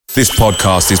This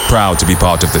podcast is proud to be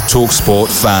part of the TalkSport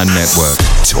Fan Network.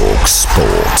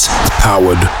 TalkSport.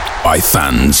 Powered by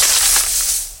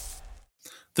fans.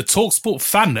 The TalkSport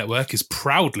Fan Network is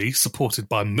proudly supported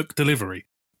by McDelivery,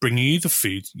 bringing you the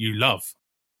food you love.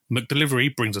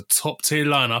 McDelivery brings a top-tier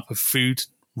lineup of food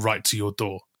right to your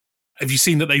door. Have you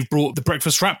seen that they've brought the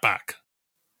breakfast wrap back?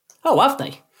 Oh, have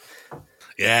they?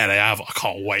 Yeah, they have. I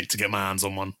can't wait to get my hands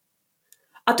on one.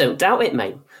 I don't doubt it,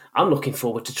 mate. I'm looking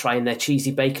forward to trying their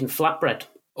cheesy bacon flatbread.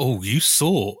 Oh, you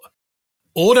saw.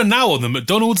 Order now on the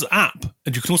McDonald's app,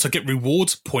 and you can also get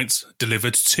rewards points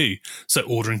delivered too. So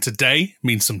ordering today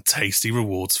means some tasty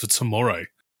rewards for tomorrow.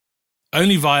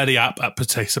 Only via the app at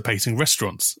participating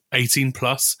restaurants. 18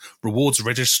 plus, rewards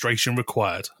registration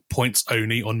required. Points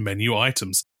only on menu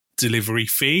items. Delivery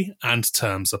fee and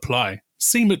terms apply.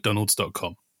 See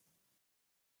mcdonalds.com.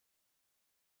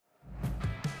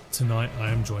 Tonight I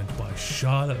am joined by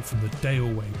Charlotte from the Dale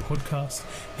Way podcast,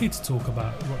 here to talk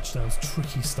about Rochdale's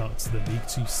tricky start to the League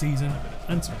 2 season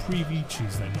and to preview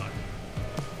Tuesday night.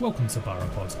 Welcome to Borough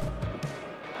Pod.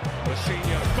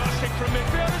 Mousinho passing from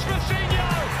midfield, it's Mousinho!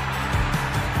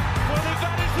 Well, if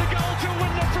that is the goal to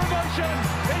win the promotion,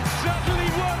 it's certainly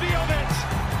worthy of it!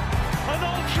 An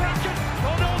Old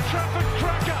Trafford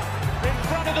cracker in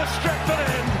front of the Stretford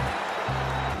end.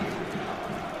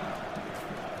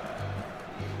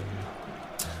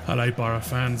 Hello Borough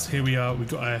fans, here we are. We've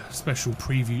got a special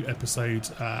preview episode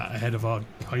ahead of our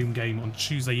home game on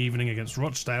Tuesday evening against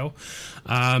Rochdale.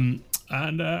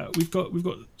 We've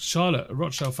got Charlotte, a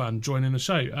Rochdale fan, joining the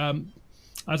show.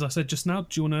 As I said just now,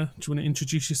 do you want to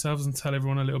introduce yourselves and tell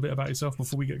everyone a little bit about yourself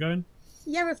before we get going?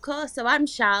 Yeah, of course. So I'm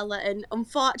Charlotte, and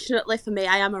unfortunately for me,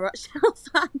 I am a Rochdale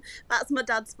fan. That's my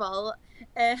dad's fault.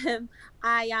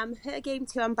 I am her Game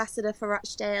 2 ambassador for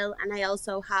Rochdale, and I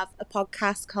also have a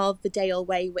podcast called The Dale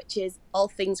Way, which is all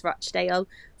things Rochdale.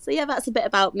 So yeah, that's a bit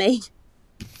about me.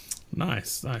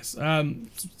 Nice.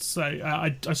 So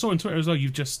I saw on Twitter as well.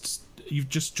 You've just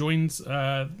joined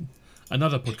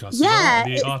another podcast. Yeah,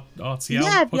 as well, the RTL.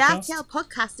 Yeah, podcast. the RTL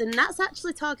podcast, and that's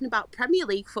actually talking about Premier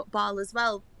League football as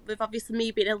well. With obviously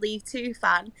me being a League 2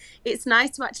 fan, it's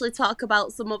nice to actually talk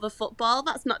about some other football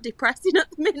that's not depressing at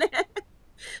the minute.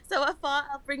 So I thought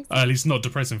I'll bring at least not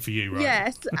depressing for you, right?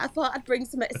 Yes, I thought I'd bring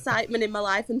some excitement in my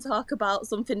life and talk about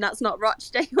something that's not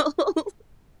Rochdale.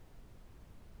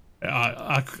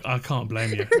 I can't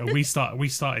blame you. We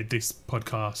started this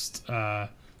podcast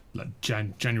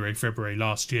January, February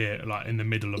last year, like in the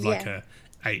middle of like a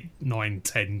 8, 9,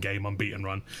 10 game unbeaten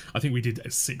run. I think we did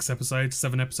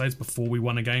 7 episodes before we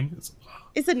won a game.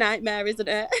 It's a nightmare, isn't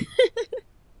it?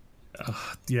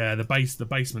 Yeah, the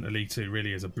basement of League 2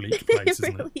 really is a bleak place,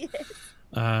 isn't it? Really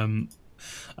is.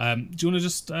 Do you want to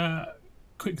just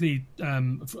quickly, a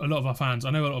lot of our fans,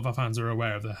 I know a lot of our fans are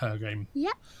aware of the Her Game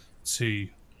 2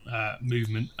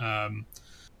 movement.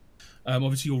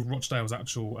 Obviously you're Rochdale's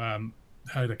actual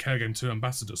Her Game 2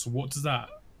 ambassador, so what does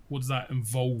that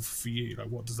involve for you? Like,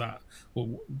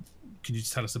 can you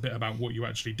just tell us a bit about what you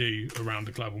actually do around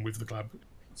the club and with the club?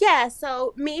 Yeah,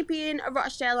 so me being a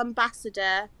Rochdale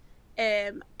ambassador,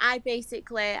 I'm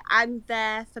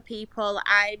there for people.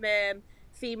 I'm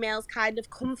female's kind of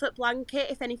comfort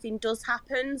blanket if anything does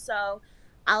happen. So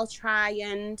I'll try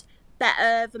and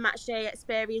better the match day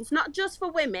experience, not just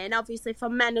for women, obviously for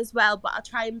men as well, but I'll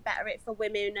try and better it for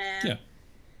women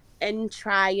and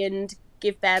try and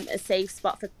give them a safe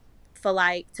spot for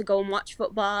like to go and watch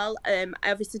football. I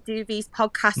obviously do these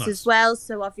podcasts as well,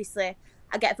 so obviously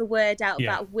I get the word out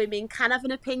about women can have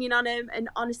an opinion on them, and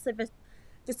honestly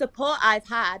the support I've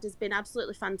had has been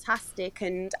absolutely fantastic,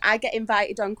 and I get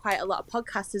invited on quite a lot of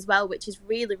podcasts as well, which is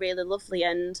really, really lovely,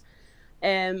 and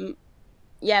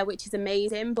which is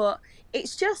amazing. But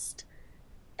it's just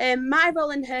my role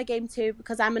in Her Game 2,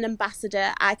 because I'm an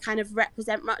ambassador, I kind of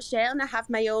represent Rochdale, and I have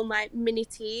my own like mini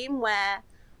team where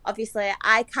obviously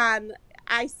I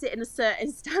sit in a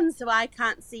certain stand, so I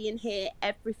can't see and hear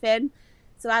everything.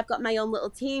 So I've got my own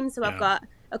little team. So I've got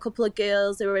a couple of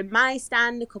girls who are in my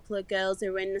stand, a couple of girls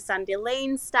who are in the Sandy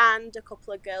Lane stand, a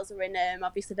couple of girls who are in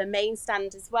obviously the main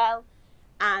stand as well.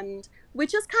 And we're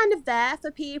just kind of there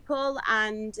for people.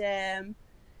 And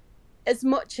as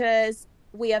much as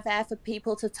we are there for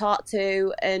people to talk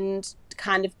to and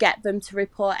kind of get them to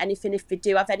report anything if they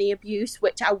do have any abuse,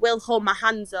 which I will hold my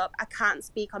hands up. I can't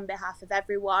speak on behalf of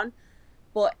everyone.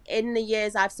 But in the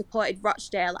years I've supported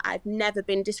Rochdale, I've never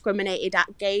been discriminated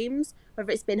at games, whether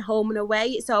it's been home and away.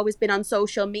 It's always been on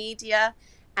social media,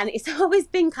 and it's always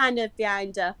been kind of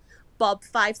behind a Bob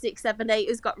 5678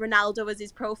 who's got Ronaldo as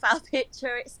his profile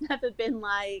picture. It's never been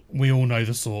like... We all know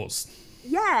the sorts.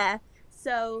 Yeah.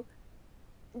 So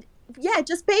yeah,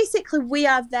 just basically we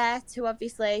are there to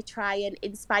obviously try and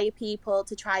inspire people,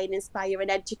 to try and inspire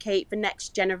and educate the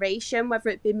next generation, whether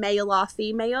it be male or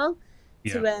female,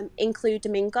 to include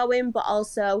them in going, but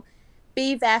also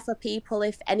be there for people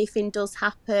if anything does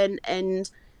happen. And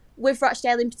with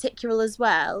Rochdale in particular as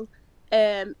well,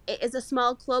 it is a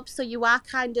small club, so you are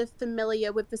kind of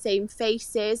familiar with the same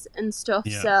faces and stuff.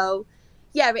 Yeah. So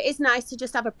yeah, it is nice to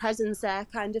just have a presence there,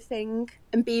 kind of thing,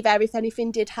 and be there if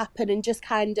anything did happen, and just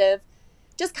kind of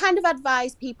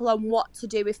advise people on what to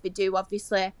do if they do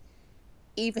obviously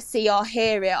either see or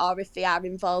hear it, or if they are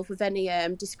involved with any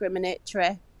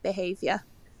discriminatory behaviour.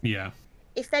 Yeah.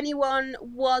 If anyone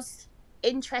was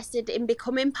interested in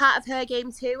becoming part of Her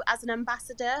Game 2 as an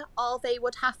ambassador, all they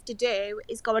would have to do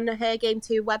is go on the Her Game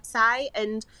 2 website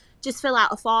and just fill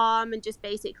out a form and just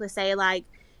basically say like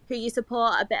who you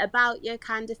support, a bit about you,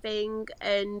 kind of thing.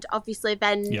 And obviously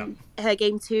then Her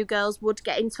Game 2 girls would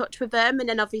get in touch with them and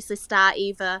then obviously start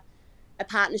either a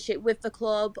partnership with the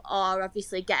club or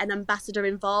obviously get an ambassador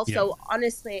involved. So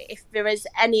honestly, if there is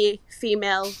any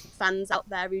female fans out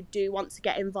there who do want to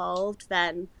get involved,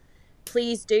 then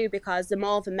please do, because the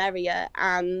more the merrier.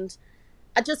 And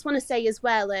I just want to say as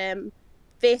well,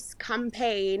 this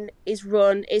campaign is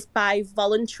by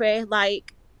voluntary,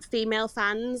 like, female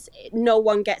fans. No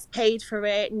one gets paid for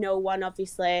it. No one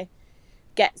obviously,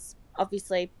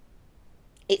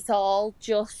 it's all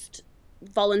just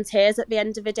volunteers at the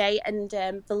end of the day. And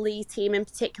the Lee team in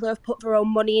particular have put their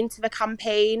own money into the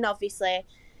campaign, obviously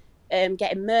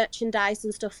getting merchandise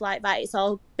and stuff like that. It's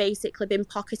all basically been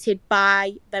pocketed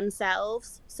by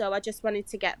themselves. So I just wanted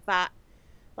to get that,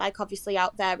 like, obviously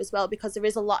out there as well, because there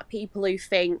is a lot of people who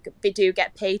think they do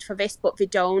get paid for this, but they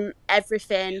don't.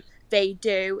 Everything they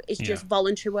do is just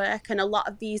voluntary work, and a lot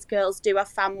of these girls do have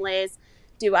families,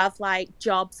 do have like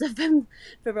jobs of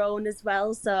their own as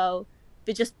well, so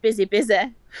they're just busy.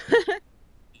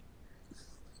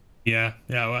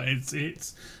 Well,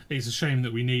 it's a shame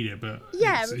that we need it, but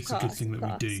it's a good thing that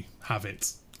we do have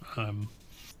it.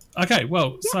 Okay,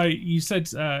 well, so you said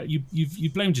you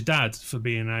blamed your dad for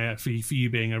being for you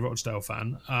being a Rochdale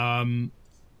fan.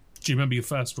 Do you remember your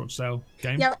first Rochdale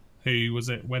game? Yeah. Who was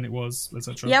it? When it was?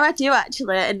 Etc. Yeah, I do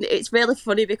actually, and it's really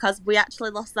funny because we actually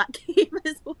lost that game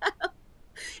as well.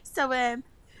 So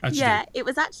it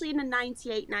was actually in the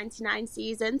 98-99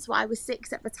 season, so I was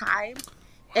 6 at the time,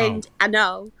 and I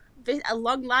know a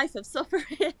long life of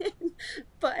suffering.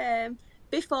 But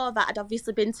before that, I'd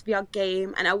obviously been to the odd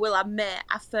game, and I will admit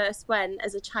I first went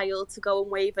as a child to go and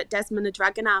wave at Desmond the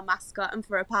Dragon, our mascot, and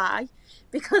for a pie,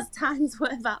 because times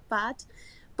were that bad.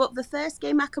 But the first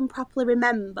game I can properly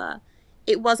remember,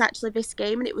 it was actually this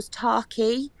game, and it was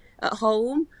Torquay at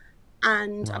home.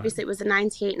 And obviously it was the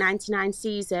 98-99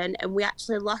 season, and we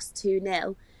actually lost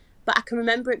 2-0. But I can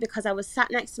remember it because I was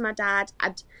sat next to my dad.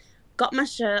 I'd got my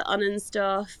shirt on and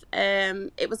stuff.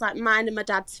 It was like mine and my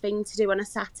dad's thing to do on a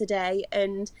Saturday,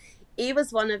 and he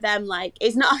was one of them, like,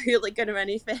 he's not a hooligan or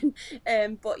anything,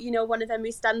 but, you know, one of them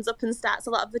who stands up and starts a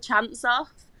lot of the chants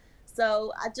off.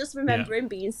 So I just remember him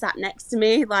being sat next to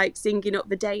me, like, singing Up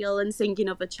the Dale and singing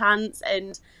other chants,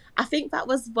 and I think that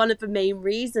was one of the main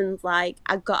reasons, like,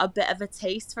 I got a bit of a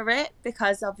taste for it,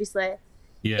 because obviously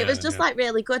it was just like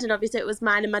really good, and obviously it was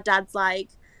mine and my dad's like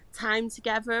time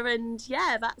together, and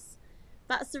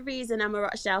that's the reason I'm a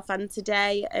Rochdale fan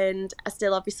today. And I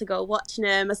still obviously go watching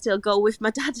them. I still go with my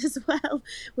dad as well,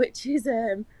 which is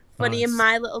funny in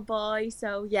my little boy.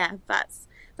 So yeah, that's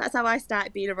how I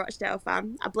started being a Rochdale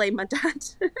fan. I blame my dad.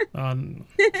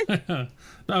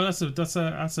 No, that's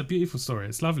a beautiful story.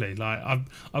 It's lovely. Like, I've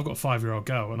got a 5-year-old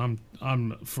girl, and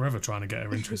I'm forever trying to get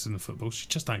her interested in the football. She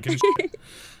just don't give a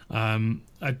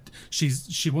shit.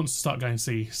 She wants to start going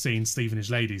seeing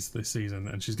Stevenage Ladies this season,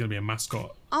 and she's going to be a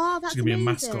mascot. Oh, that's She's going to be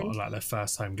amazing. a mascot at like their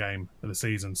first home game of the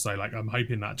season. So like, I'm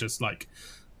hoping that just like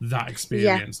that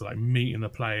experience, like meeting the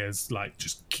players, like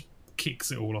just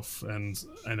kicks it all off, and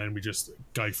then we just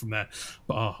go from there.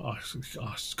 But I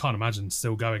can't imagine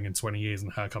still going in 20 years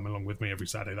and her coming along with me every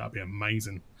Saturday. That'd be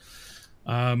amazing.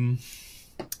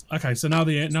 Okay, so now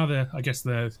the I guess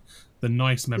the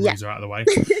nice memories are out of the way.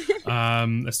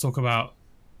 Let's talk about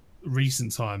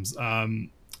recent times.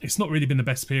 It's not really been the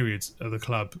best period of the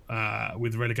club,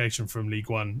 with relegation from League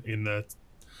One in the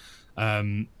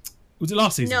was it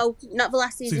last season? No, not the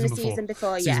last season. The season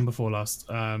before. Season before last.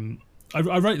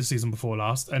 I wrote the season before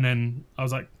last, and then I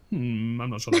was like, I'm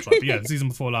not sure that's right. But yeah, the season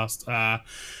before last, and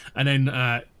then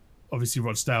obviously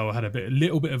Rochdale had a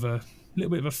little bit of a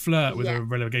flirt with a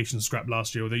relegation scrap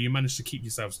last year. Although you managed to keep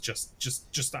yourselves just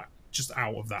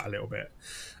out of that a little bit,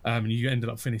 and you ended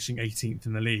up finishing 18th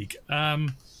in the league.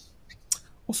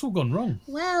 What's all gone wrong?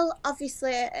 Well,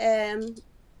 obviously,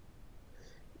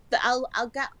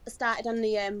 I'll get started on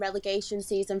the relegation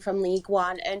season from League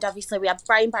One, and obviously we had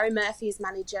Brian Barry Murphy as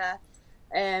manager.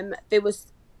 There was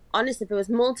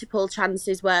multiple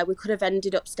chances where we could have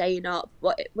ended up staying up,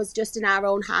 but it was just in our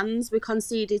own hands. We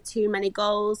conceded too many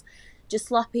goals, just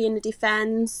sloppy in the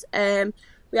defence.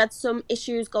 We had some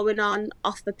issues going on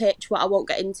off the pitch, what I won't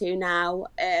get into now.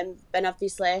 Then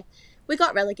obviously we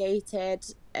got relegated.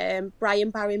 Brian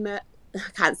Barry Murphy,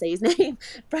 I can't say his name.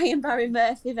 Brian Barry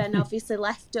Murphy then obviously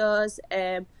left us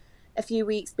a few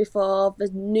weeks before the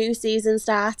new season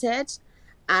started.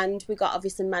 And we got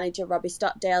obviously manager Robbie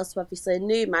Stockdale, so obviously a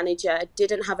new manager,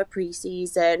 didn't have a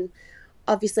pre-season,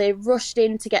 obviously rushed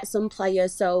in to get some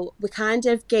players, so we kind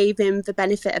of gave him the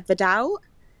benefit of the doubt.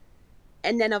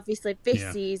 And then obviously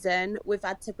this season, we've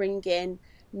had to bring in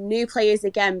new players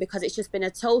again because it's just been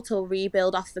a total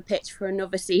rebuild off the pitch for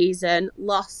another season.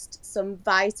 Lost some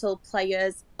vital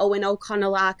players, Owen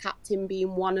O'Connell, our captain,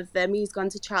 being one of them. He's gone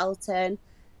to Charlton.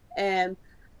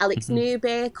 Alex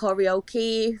Newby, Corey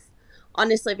O'Keefe.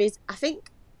 Honestly, I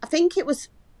think it was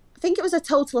a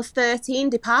total of 13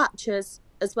 departures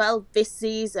as well this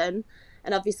season,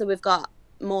 and obviously we've got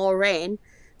more in.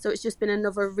 So it's just been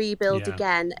another rebuild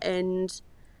again, and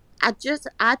I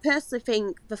personally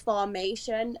think the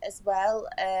formation as well.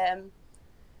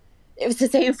 It was the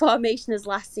same formation as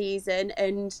last season,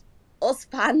 and us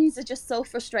fans are just so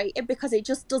frustrated because it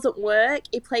just doesn't work.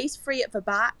 He plays three at the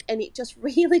back, and it just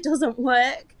really doesn't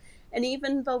work. And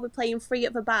even though we're playing three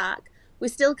at the back, we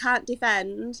still can't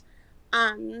defend,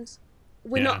 and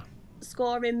we're not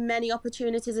scoring many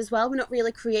opportunities as well. We're not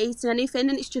really creating anything,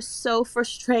 and it's just so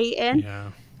frustrating.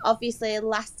 Obviously,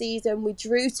 last season we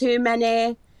drew too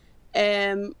many.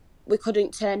 We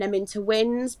couldn't turn them into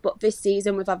wins, but this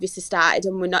season we've obviously started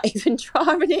and we're not even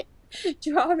drawing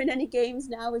any games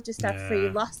now. We've just had 3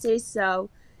 losses. So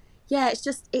yeah, it's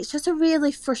just a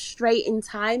really frustrating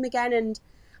time again, and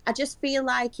I just feel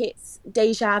like it's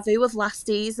deja vu of last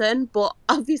season, but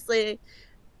obviously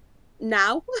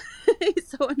now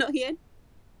it's so annoying.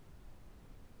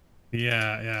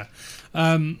 Yeah,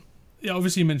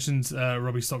 obviously you mentioned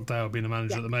Robbie Stockdale being the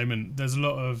manager at the moment. There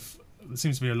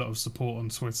seems to be a lot of support on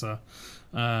Twitter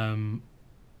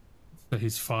for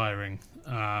his firing.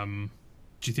 Do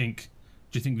you think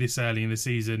this early in the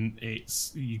season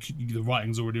the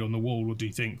writing's already on the wall, or do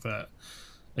you think that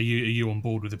are you on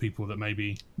board with the people that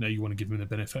maybe you want to give him the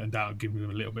benefit and doubt, give him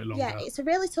a little bit longer? Yeah, it's a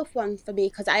really tough one for me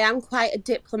because I am quite a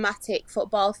diplomatic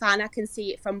football fan. I can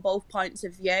see it from both points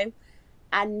of view.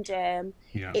 And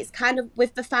it's kind of,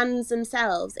 with the fans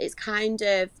themselves, it's kind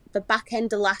of the back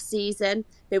end of last season,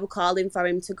 they were calling for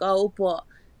him to go, but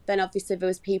then obviously there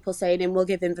was people saying we'll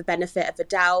give him the benefit of the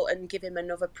doubt and give him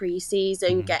another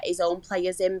pre-season, get his own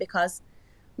players in, because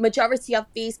majority of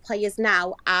these players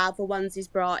now are the ones he's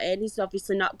brought in. He's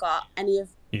obviously not got any of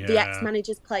the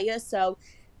ex-manager's players, so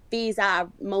these are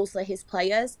mostly his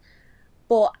players.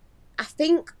 But I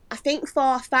think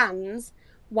for fans,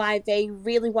 why they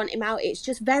really want him out, it's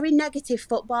just very negative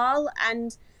football,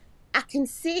 and I can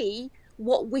see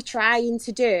what we're trying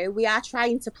to do. We are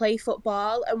trying to play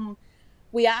football, and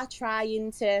we are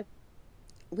trying,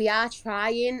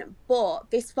 but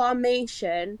this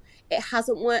formation, it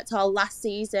hasn't worked all last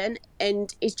season,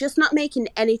 and it's just not making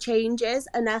any changes.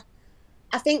 And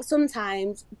I think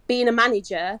sometimes being a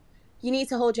manager, you need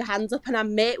to hold your hands up and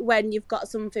admit when you've got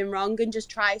something wrong and just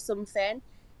try something.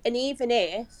 And even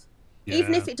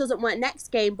if it doesn't work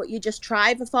next game, but you just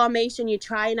try the formation, you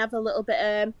try and have a little bit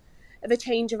of a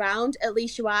change around, at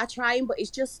least you are trying. But he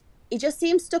just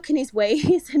seems stuck in his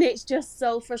ways, and it's just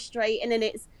so frustrating. And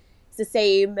it's the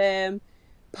same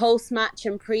post-match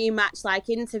and pre-match like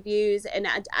interviews, and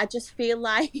I just feel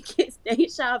like it's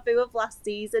deja vu of last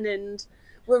season, and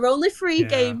we're only 3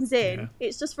 games in.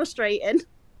 It's just frustrating.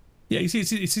 Yeah, you see,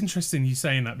 it's interesting you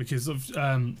saying that, because of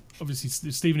obviously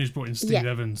Stevenage brought in Steve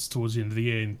Evans towards the end of the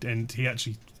year, and he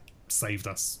actually saved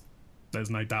us. There's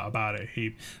no doubt about it.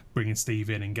 He bringing Steve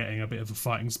in and getting a bit of a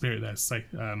fighting spirit there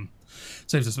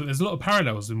saves us. But there's a lot of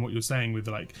parallels in what you're saying with,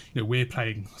 like, we're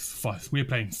playing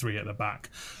 3 at the back,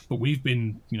 but we've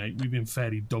been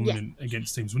fairly dominant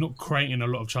against teams. We're not creating a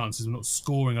lot of chances. We're not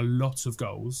scoring a lot of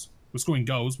goals. We're scoring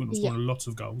goals, but not scoring a lot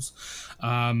of goals.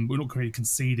 We're not really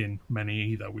conceding many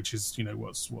either, which is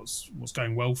what's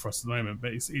going well for us at the moment.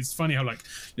 But it's funny how, like,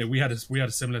 we had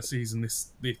a similar season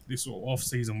this sort of off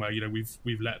season where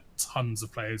we've let tons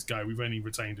of players go. We've only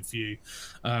retained a few,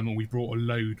 and we brought a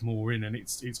load more in. And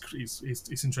it's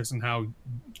interesting how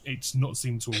it's not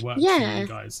seemed to have worked for you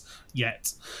guys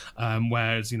yet.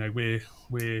 Whereas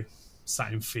we're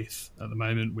sat in 5th at the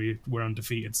moment. We're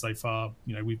undefeated so far.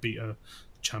 We beat a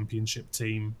championship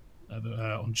team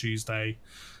on Tuesday.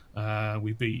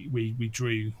 We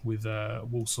drew with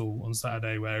Walsall on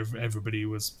Saturday, where everybody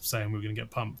was saying we were going to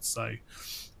get pumped. So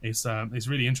it's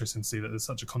really interesting to see that there's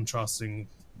such a contrasting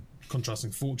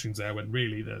fortunes there, when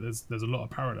really there's a lot of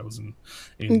parallels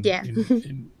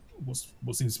in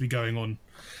what seems to be going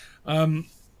on.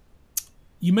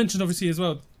 You mentioned obviously as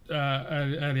well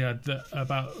earlier that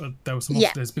about there was some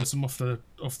there's been some off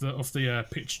the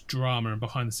pitch drama and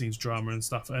behind the scenes drama and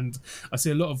stuff, and I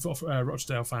see a lot of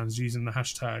Rochdale fans using the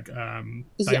hashtag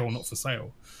sale not for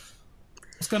sale.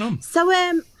 What's going on? So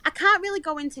I can't really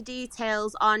go into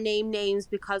details or name names,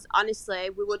 because honestly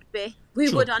we would be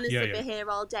here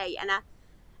all day, and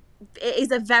it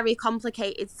is a very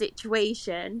complicated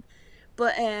situation.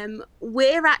 But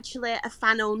we're actually a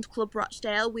fan-owned club,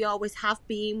 Rochdale. We always have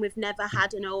been. We've never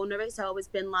had an owner. It's always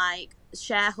been like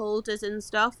shareholders and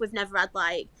stuff. We've never had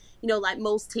like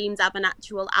most teams have an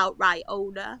actual outright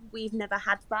owner. We've never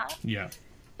had that. Yeah.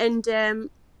 And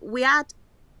we had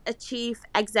a chief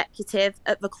executive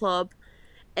at the club,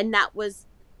 and that was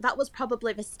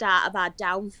probably the start of our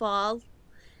downfall.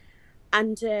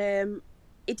 And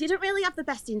he didn't really have the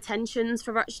best intentions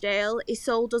for Rochdale. He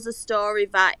sold us a story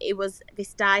that he was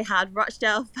this die-hard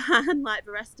Rochdale fan like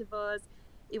the rest of us.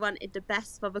 He wanted the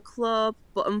best for the club,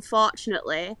 but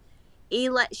unfortunately, he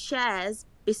let shares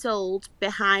be sold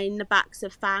behind the backs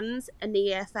of fans and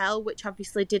the EFL, which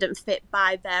obviously didn't fit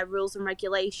by their rules and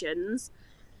regulations.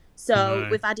 So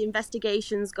we've had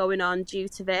investigations going on due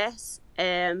to this.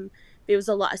 There was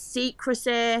a lot of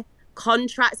secrecy,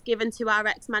 contracts given to our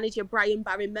ex-manager Brian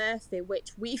Barry Murphy,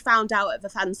 which we found out at the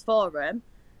fans forum,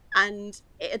 and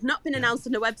it had not been announced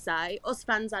on the website. Us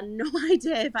fans had no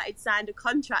idea that he'd signed a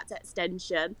contract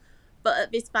extension, but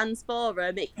at this fans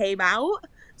forum it came out.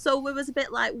 So we was a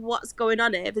bit like, what's going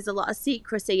on here? There's a lot of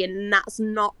secrecy, and that's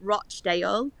not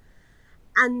Rochdale.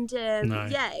 And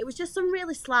it was just some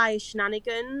really sly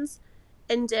shenanigans.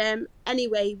 And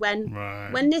anyway,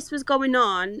 when this was going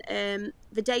on,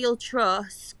 the Dale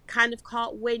Trust kind of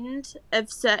caught wind of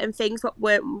certain things that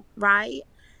weren't right,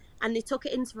 and they took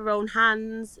it into their own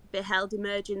hands. They held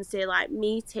emergency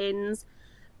meetings,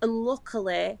 and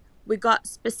luckily we got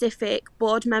specific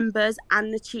board members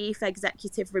and the chief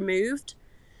executive removed.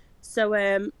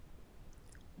 So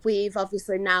we've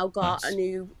obviously now got a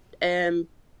new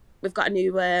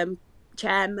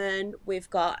chairman. We've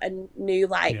got a new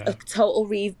a total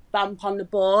revamp on the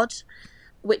board,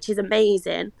 which is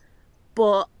amazing.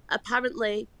 But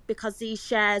apparently, because these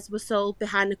shares were sold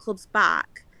behind the club's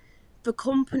back, the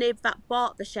company that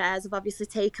bought the shares have obviously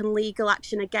taken legal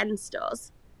action against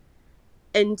us,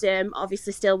 and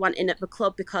obviously still wanting at the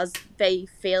club because they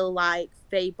feel like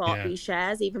they bought these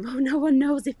shares, even though no one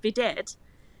knows if they did.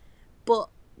 But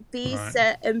these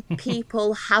certain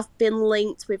people have been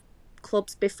linked with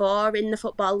clubs before in the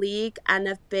Football League and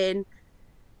have been,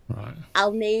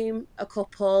 I'll name a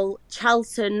couple.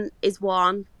 Charlton is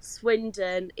one,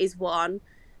 Swindon is one,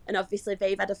 and obviously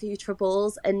they've had a few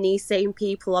troubles, and these same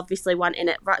people obviously wanting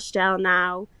at Rochdale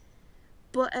now.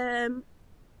 But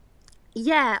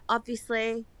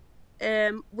obviously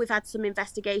we've had some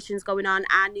investigations going on.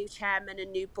 Our new chairman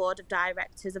and new board of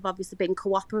directors have obviously been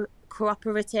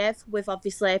cooperative with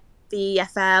obviously the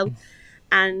EFL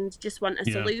and just want a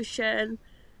solution.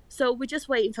 So we're just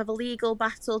waiting for the legal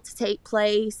battle to take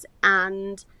place,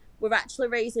 and we're actually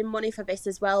raising money for this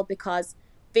as well, because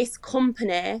this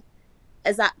company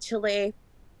has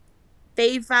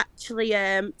they've actually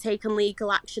taken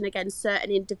legal action against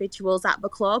certain individuals at the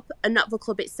club and not the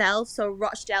club itself. So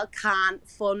Rochdale can't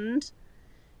fund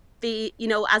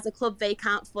as a club, they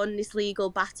can't fund this legal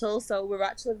battle. So we're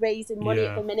actually raising money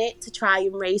at the minute to try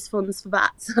and raise funds for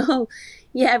that. So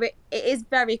it is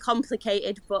very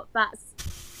complicated, but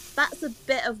that's a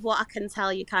bit of what I can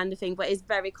tell you, kind of thing. But it's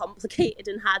very complicated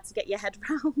and hard to get your head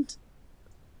around.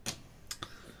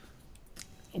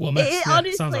 Well,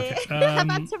 honestly, sounds like it. I've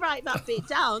had to write that bit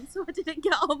down so I didn't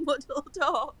get all muddled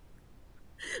up.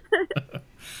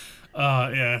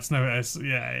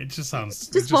 It just sounds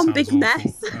just one big awful.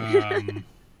 mess.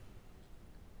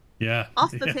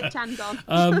 Off the pitch and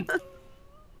on.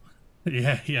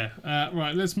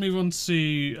 Right, let's move on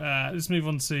to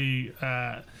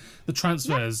the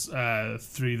transfers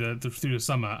through the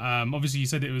summer. Obviously, you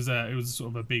said it was sort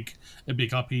of a big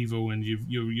upheaval, and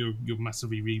you're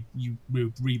massively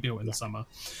rebuilt in the summer.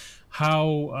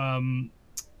 How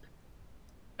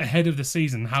ahead of the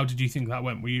season, how did you think that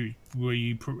went? Were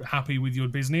you happy with your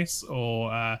business,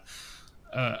 or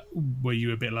were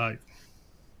you a bit like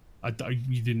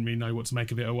you didn't really know what to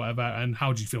make of it or whatever? And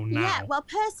how do you feel now? Yeah, well,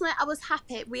 personally, I was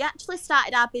happy. We actually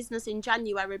started our business in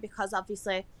January because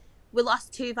obviously we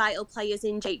lost two vital players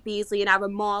in Jake Beasley and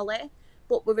Aaron Morley.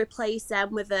 but we replaced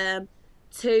them with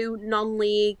two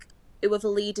non-league, who were the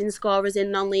leading scorers in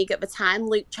non-league at the time,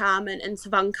 Luke Charman and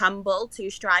Savon Campbell, two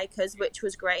strikers, which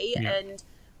was great. Yeah. And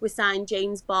we signed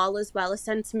James Ball as well, a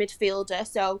centre midfielder.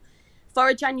 So for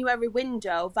a January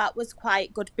window, that was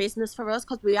quite good business for us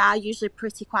because we are usually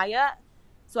pretty quiet.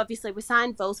 So obviously we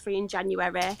signed those three in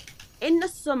January. In the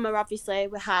summer, obviously,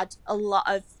 we had a lot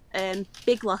of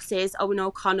big losses. Owen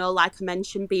O'Connell, like I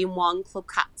mentioned, being one, club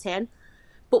captain.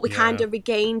 But we kind of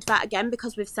regained that again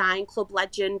because we've signed club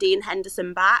legend Ian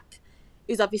Henderson back,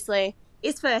 who's obviously,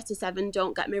 he's 37,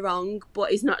 don't get me wrong,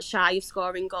 but he's not shy of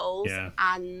scoring goals. Yeah.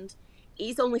 And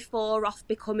he's only 4 off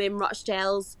becoming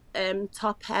Rochdale's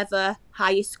top ever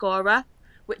highest scorer,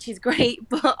 which is great,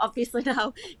 but obviously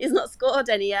now he's not scored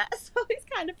any yet, so it's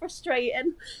kind of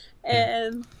frustrating.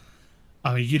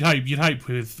 I mean, you'd hope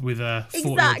with 40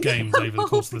 odd games over the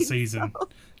course of the season,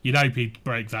 you'd hope he'd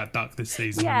break that duck this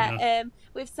season. Yeah,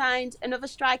 we've signed another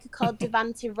striker called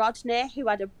Devante Rodney, who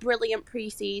had a brilliant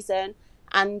pre-season,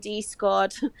 and he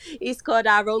scored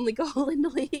our only goal in the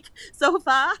league so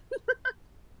far.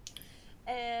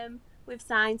 We've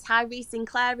signed Tyree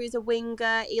Sinclair, who's a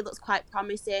winger. He looks quite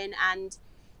promising, and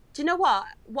do you know what?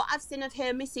 What I've seen of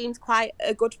him, he seems quite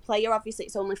a good player. Obviously,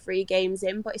 it's only 3 games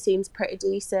in, but he seems pretty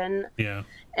decent. Yeah.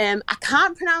 I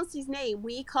can't pronounce his name.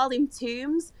 We call him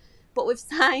Toombs, but we've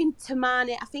signed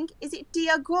Tamani. I think is it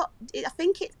Diagoga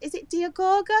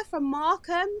from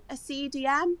Morecambe, a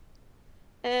CDM.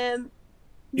 I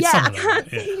can't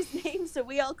say his name, so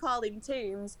we all call him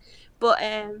Toombs. But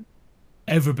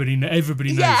everybody knows who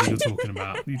you're talking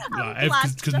about,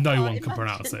 because no one can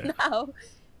pronounce it. No.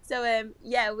 So,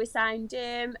 we signed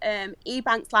him.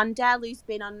 Ebanks Landell, who's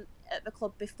been at the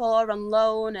club before on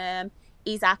loan.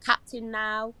 He's our captain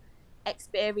now.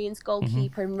 Experienced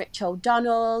goalkeeper in Rich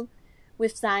O'Donnell.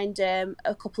 We've signed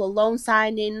a couple of loan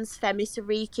signings, Femi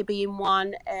Sariki being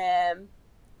one.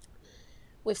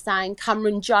 We've signed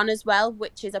Cameron John as well,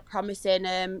 which is a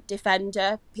promising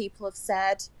defender, people have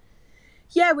said.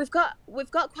 Yeah, we've got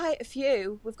quite a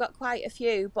few.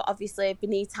 But obviously we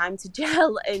need time to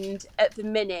gel, and at the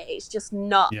minute it's just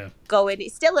not going.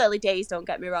 It's still early days, don't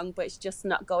get me wrong, but it's just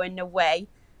not going the way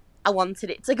I wanted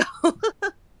it to go.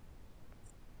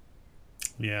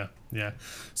 Yeah.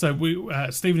 So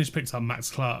Stevenage picked up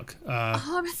Max Clark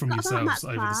from yourselves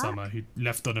over the summer, who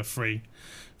left on a free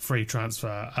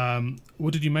transfer.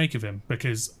 What did you make of him?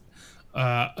 Because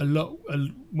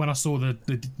when I saw the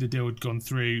deal had gone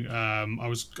through, I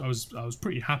was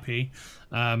pretty happy.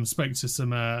 Spoke to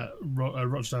some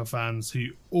Rochdale fans who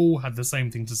all had the same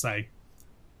thing to say: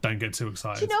 don't get too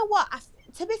excited. Do you know what?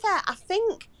 To be fair,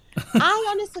 I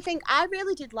honestly think I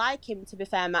really did like him. To be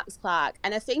fair, Max Clark,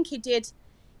 and I think he did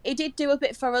do a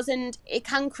bit for us, and it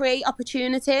can create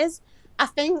opportunities. I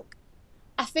think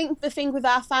the thing with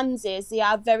our fans is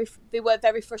they were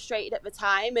very frustrated at the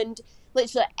time, and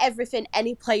literally everything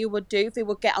any player would do, they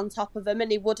would get on top of them,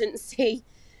 and they wouldn't see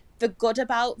the good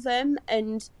about them.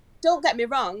 And don't get me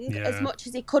wrong, as much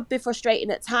as he could be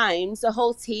frustrating at times, the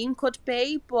whole team could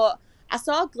be, but I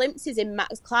saw glimpses in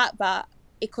Max Clark that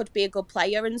he could be a good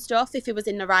player and stuff if he was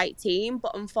in the right team.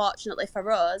 But unfortunately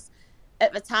for us,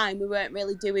 at the time, we weren't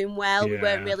really doing well. We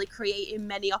weren't really creating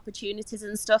many opportunities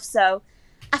and stuff. So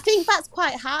I think that's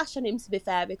quite harsh on him, to be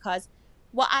fair, because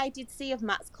what I did see of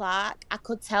Max Clark, I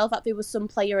could tell that there was some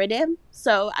player in him.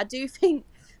 So I do think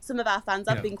some of our fans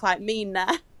have been quite mean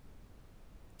there.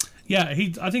 Yeah, I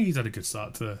think he's had a good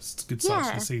start to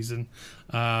the season.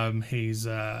 He's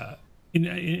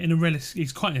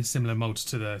he's quite in a similar mould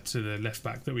to the left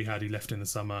back that we had. He left in the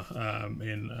summer.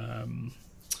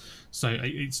 So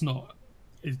it's not.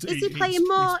 Is he playing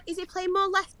more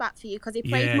left back for you? Because he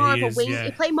played more of a wing.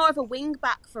 He played more of a wing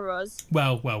back for us.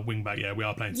 Well, wing back. Yeah, we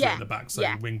are playing 3 at the back, so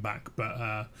wing back.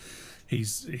 But he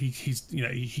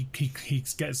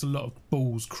gets a lot of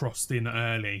balls crossed in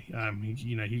early.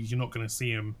 You're not going to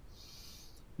see him.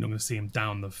 You're not going to see him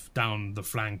down the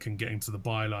flank and getting to the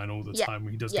byline all the time.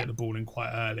 He does get the ball in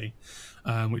quite early,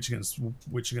 which against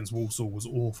Walsall was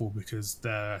awful because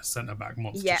their centre back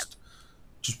Mott's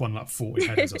just won like 40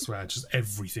 headers. I swear, just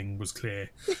everything was clear.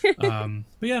 But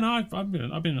yeah, no, I've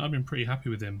been pretty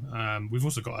happy with him. We've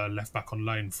also got a left back on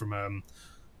loan from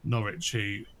Norwich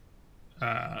who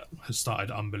has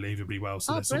started unbelievably well.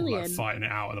 So they're sort of like fighting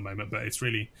it out at the moment. But it's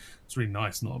really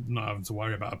nice not having to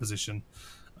worry about a position,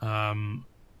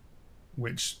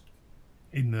 which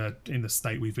in the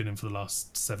state we've been in for the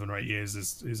last 7 or 8 years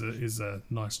is a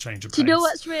nice change of pace. Do you know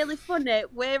what's really funny?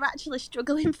 We're actually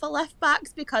struggling for left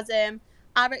backs because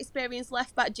our experienced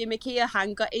left back Jimmy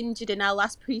Keohan got injured in our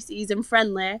last pre-season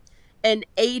friendly, and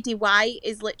AD White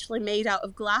is literally made out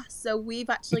of glass. So we've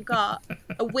actually got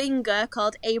a winger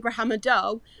called Abraham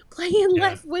Ado playing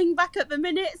left wing back at the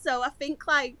minute. So I think,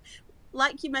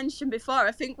 like you mentioned before,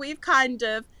 I think we've kind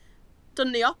of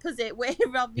done the opposite. We're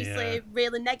obviously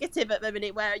really negative at the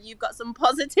minute, where you've got some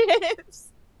positives.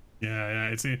 Yeah.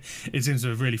 It seems to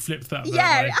have really flipped that.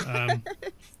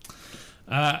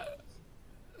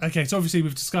 Okay, so obviously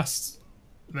we've discussed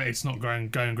that it's not going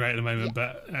great at the moment,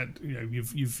 but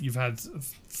you've had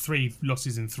 3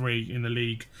 losses in 3 in the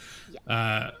league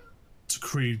to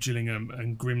Crewe, Gillingham,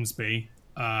 and Grimsby.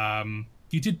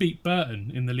 You did beat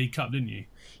Burton in the League Cup, didn't you?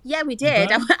 Yeah, we did.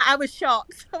 I was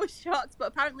shocked. But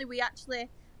apparently we actually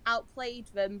outplayed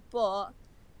them. But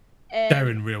they're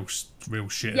in real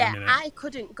shit. Yeah, at the minute. I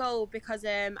couldn't go because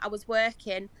I was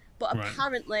working. But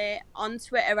apparently on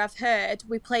Twitter I've heard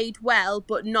we played well,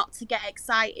 but not to get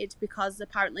excited because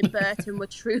apparently Burton were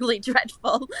truly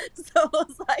dreadful. So I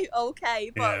was like,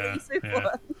 okay, but at least we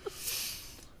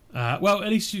won. Well, at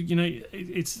least you know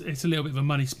it's a little bit of a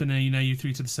money spinner. You know, you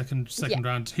through to the second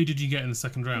round. Who did you get in the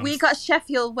second round? We got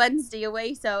Sheffield Wednesday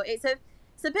away, so it's a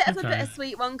bit of a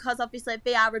bittersweet one because obviously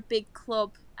they are a big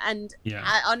club, and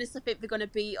I honestly think they're going to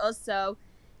beat us. So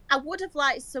I would have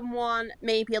liked someone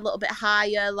maybe a little bit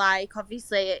higher, like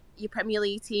obviously your Premier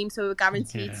League team, so we were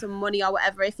guaranteed some money or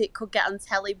whatever if it could get on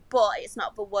telly. But it's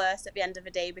not the worst at the end of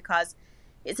the day because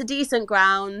it's a decent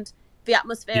ground. The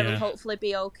atmosphere will hopefully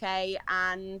be okay.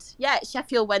 And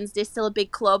Sheffield Wednesday is still a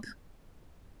big club.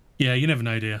 Yeah, you never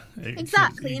know, dear.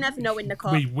 Exactly, you never know in the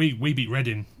cup. We beat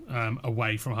Reading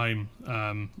away from home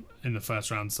in the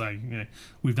first round. So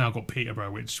we've now got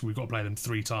Peterborough, which we've got to play them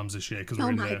 3 times this year because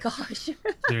gosh,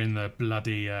 they're in the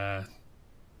bloody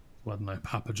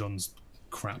Papa John's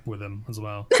crap with them as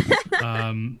well.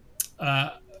 But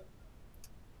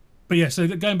yeah, so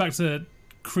going back to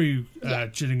Crewe,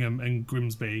 Gillingham, and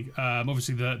Grimsby.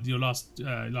 Obviously, your last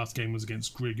game was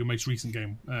against Crewe. Your most recent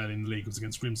game in the league was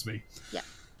against Grimsby. Yeah.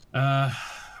 I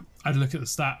had a look at the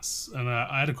stats, and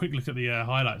I had a quick look at the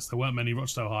highlights. There weren't many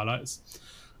Rochdale highlights.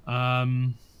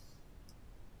 Honestly,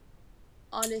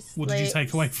 what did you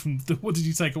take away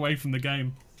from the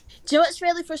game? Do you know what's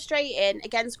really frustrating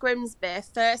against Grimsby?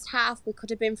 First half, we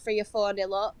could have been 3 or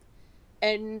 4-0 up,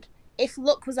 and if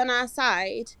luck was on our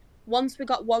side, once we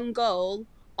got 1 goal,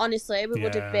 honestly, we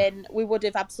would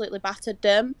have absolutely battered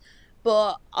them.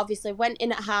 But obviously went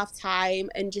in at half time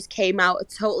and just came out a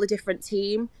totally different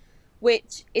team,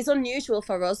 which is unusual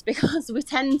for us because we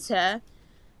tend to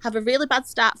have a really bad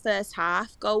start first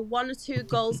half, go 1 or 2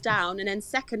 goals down, and then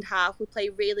second half we play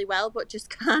really well but just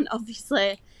can't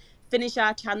obviously finish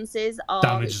our chances.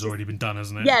 Damage has already been done,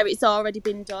 hasn't it? Yeah, it's already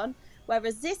been done.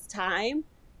 Whereas this time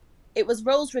it was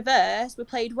roles reversed. We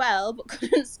played well but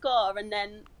couldn't score, and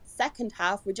then second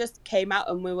half we just came out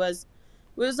and we was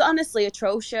honestly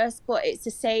atrocious. But it's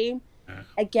the same. Yeah.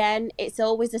 Again, it's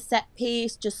always a set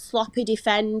piece, just sloppy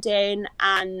defending,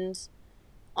 and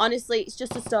honestly, it's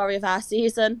just a story of our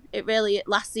season. Story of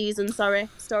last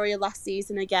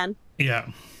season again.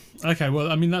 Yeah. Okay, well,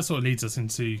 I mean, that sort of leads us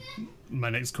into my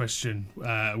next question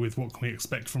with what can we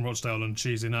expect from Rochdale on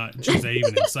Tuesday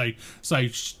evening. So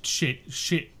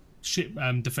shit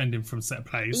defending from set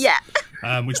plays. Yeah.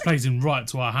 Which plays in right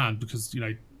to our hand because,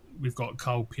 we've got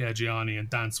Cole Piergianni and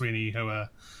Dan Sweeney who are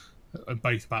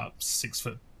both about 6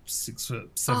 foot, 7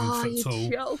 foot tall.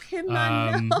 You're joking,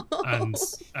 man. No.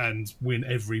 and win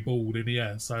every ball in the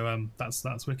air. So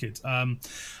that's wicked.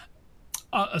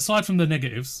 Aside from the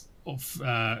negatives of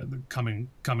coming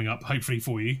up, hopefully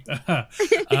for you, are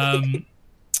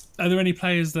there any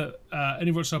players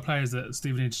any Rochdale players that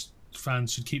Stevenage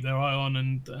fans should keep their eye on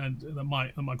and that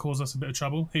might cause us a bit of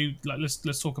trouble? Let's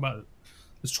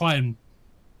try and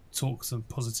talk some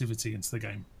positivity into the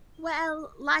game.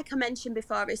 Well, like I mentioned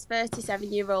before, he's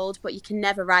 37-year-old, but you can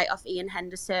never write off Ian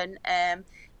Henderson.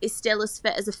 He's still as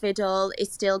fit as a fiddle.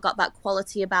 He's still got that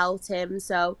quality about him.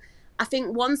 So I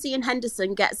think once Ian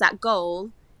Henderson gets that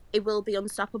goal, it will be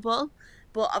unstoppable.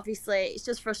 But obviously, it's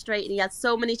just frustrating. He had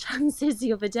so many chances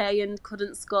the other day and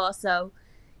couldn't score. So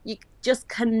you just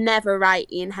can never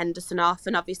write Ian Henderson off.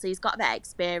 And obviously, he's got that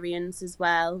experience as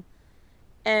well.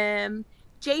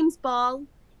 James Ball.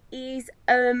 He's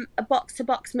a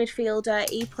box-to-box midfielder.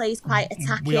 He plays quite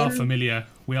attacking. We are familiar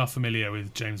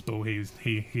with James Ball.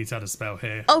 He's had a spell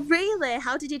here. Oh, really?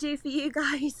 How did he do for you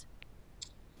guys?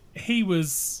 He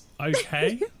was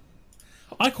okay.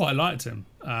 I quite liked him.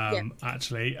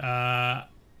 Actually,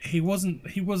 he wasn't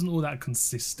all that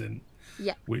consistent.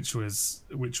 Yeah. Which was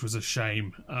a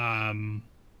shame.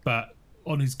 But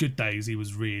on his good days, he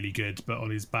was really good. But on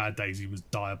his bad days, he was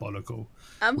diabolical.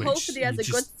 I'm hoping he has a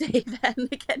good day then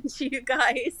against you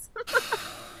guys.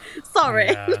 Sorry.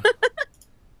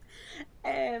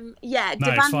 Yeah.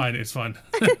 No, it's fine.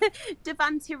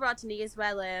 Devante Rodney as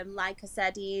well. Like I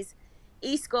said, he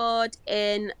scored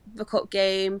in the cup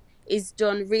game. He's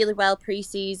done really well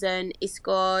pre-season. He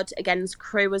scored against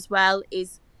Crewe as well.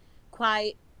 He's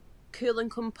quite cool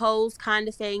and composed kind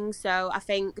of thing. So I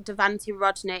think Devante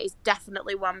Rodney is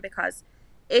definitely one, because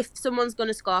if someone's going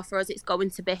to score for us, it's going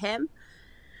to be him.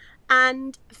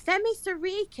 And Femi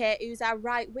Sariki, who's our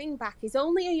right wing back, is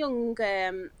only a young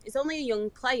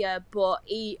player, but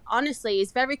he honestly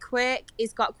is very quick.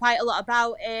 He's got quite a lot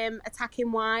about him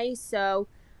attacking wise. So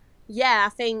yeah, I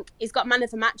think he's got man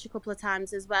of the match a couple of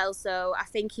times as well. So I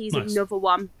think he's another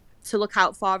one to look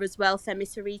out for as well. Femi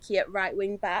Sariki at right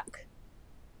wing back.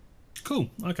 Cool.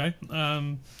 Okay.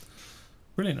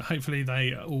 Brilliant. Hopefully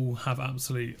they all have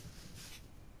absolute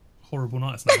horrible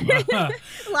nights now.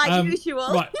 Like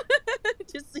usual. Right.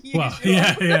 Just the usual. Well,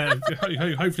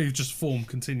 yeah. Hopefully just form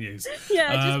continues.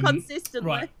 Yeah, just consistently.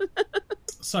 Right.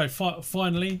 So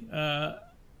finally,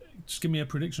 just give me a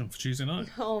prediction for Tuesday night.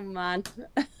 Oh, man.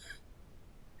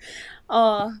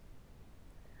 I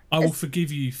will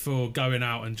forgive you for going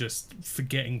out and just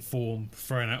forgetting form,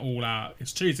 throwing it all out.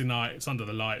 It's Tuesday night, it's under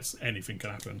the lights, anything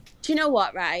can happen. Do you know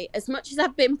what, right? As much as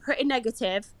I've been pretty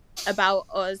negative about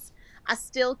us, I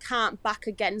still can't back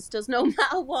against us no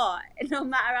matter what. No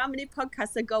matter how many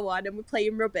podcasts I go on and we're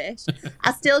playing rubbish,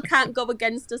 I still can't go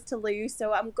against us to lose.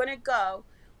 So I'm going to go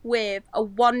with a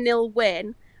 1-0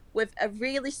 win with a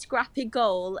really scrappy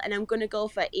goal, and I'm going to go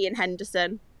for Ian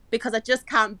Henderson, because I just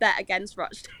can't bet against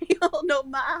Rochdale no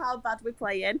matter how bad we're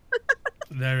playing.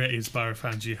 There it is, Borough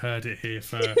fans. You heard it here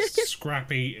first.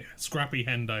 Scrappy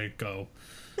Hendo goal.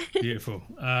 Beautiful.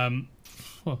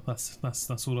 Well, that's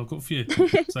all I've got for you.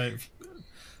 So,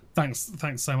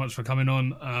 thanks so much for coming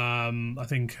on. I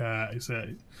think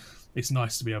it's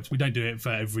nice to be able to. We don't do it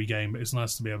for every game, but it's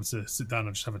nice to be able to sit down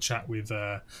and just have a chat with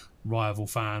rival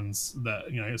fans. That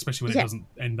especially when it doesn't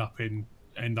end up in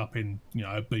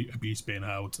abuse being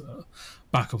hurled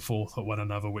back and forth at one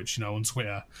another, which on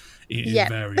Twitter it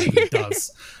invariably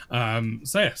does.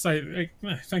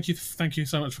 Thank you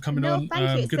so much for coming on. Thank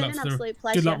you. It's been an absolute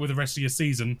pleasure. Good luck with the rest of your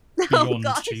season beyond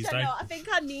Tuesday. I think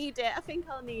I'll need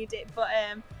it. But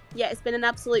it's been an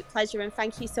absolute pleasure, and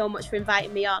thank you so much for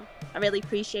inviting me on. I really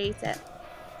appreciate it.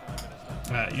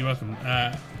 You're welcome.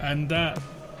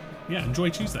 Enjoy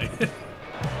Tuesday.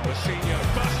 Mourinho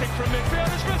passing from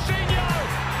midfield. It's Mourinho!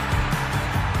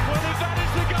 Well, if that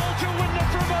is the goal to win the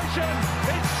promotion,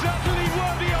 it's certainly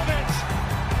worthy of it.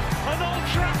 An Old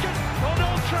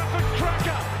Trafford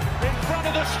cracker in front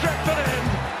of the Stretford end.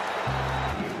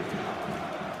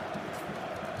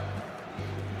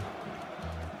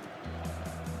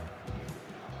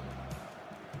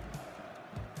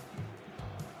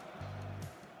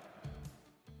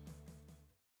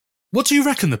 What do you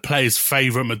reckon the player's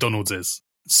favourite McDonald's is?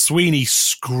 Sweeney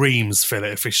screams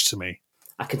fillet of fish to me.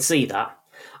 I can see that.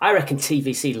 I reckon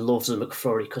TVC loves a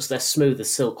McFlurry because they're smooth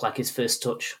as silk like his first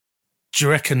touch. Do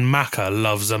you reckon Macca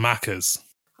loves a Macca's?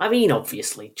 I mean,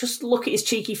 obviously. Just look at his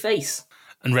cheeky face.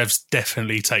 And Revs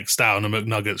definitely takes down a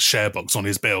McNuggets share box on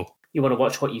his bill. You want to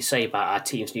watch what you say about our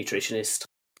team's nutritionist?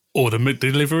 Order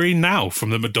McDelivery now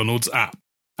from the McDonald's app.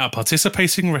 At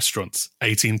participating restaurants,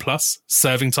 18 plus,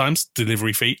 serving times,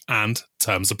 delivery fee and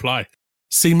terms apply.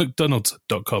 See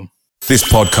mcdonalds.com. This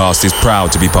podcast is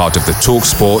proud to be part of the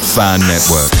TalkSport Fan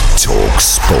Network.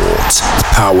 TalkSport.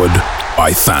 Powered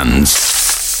by fans.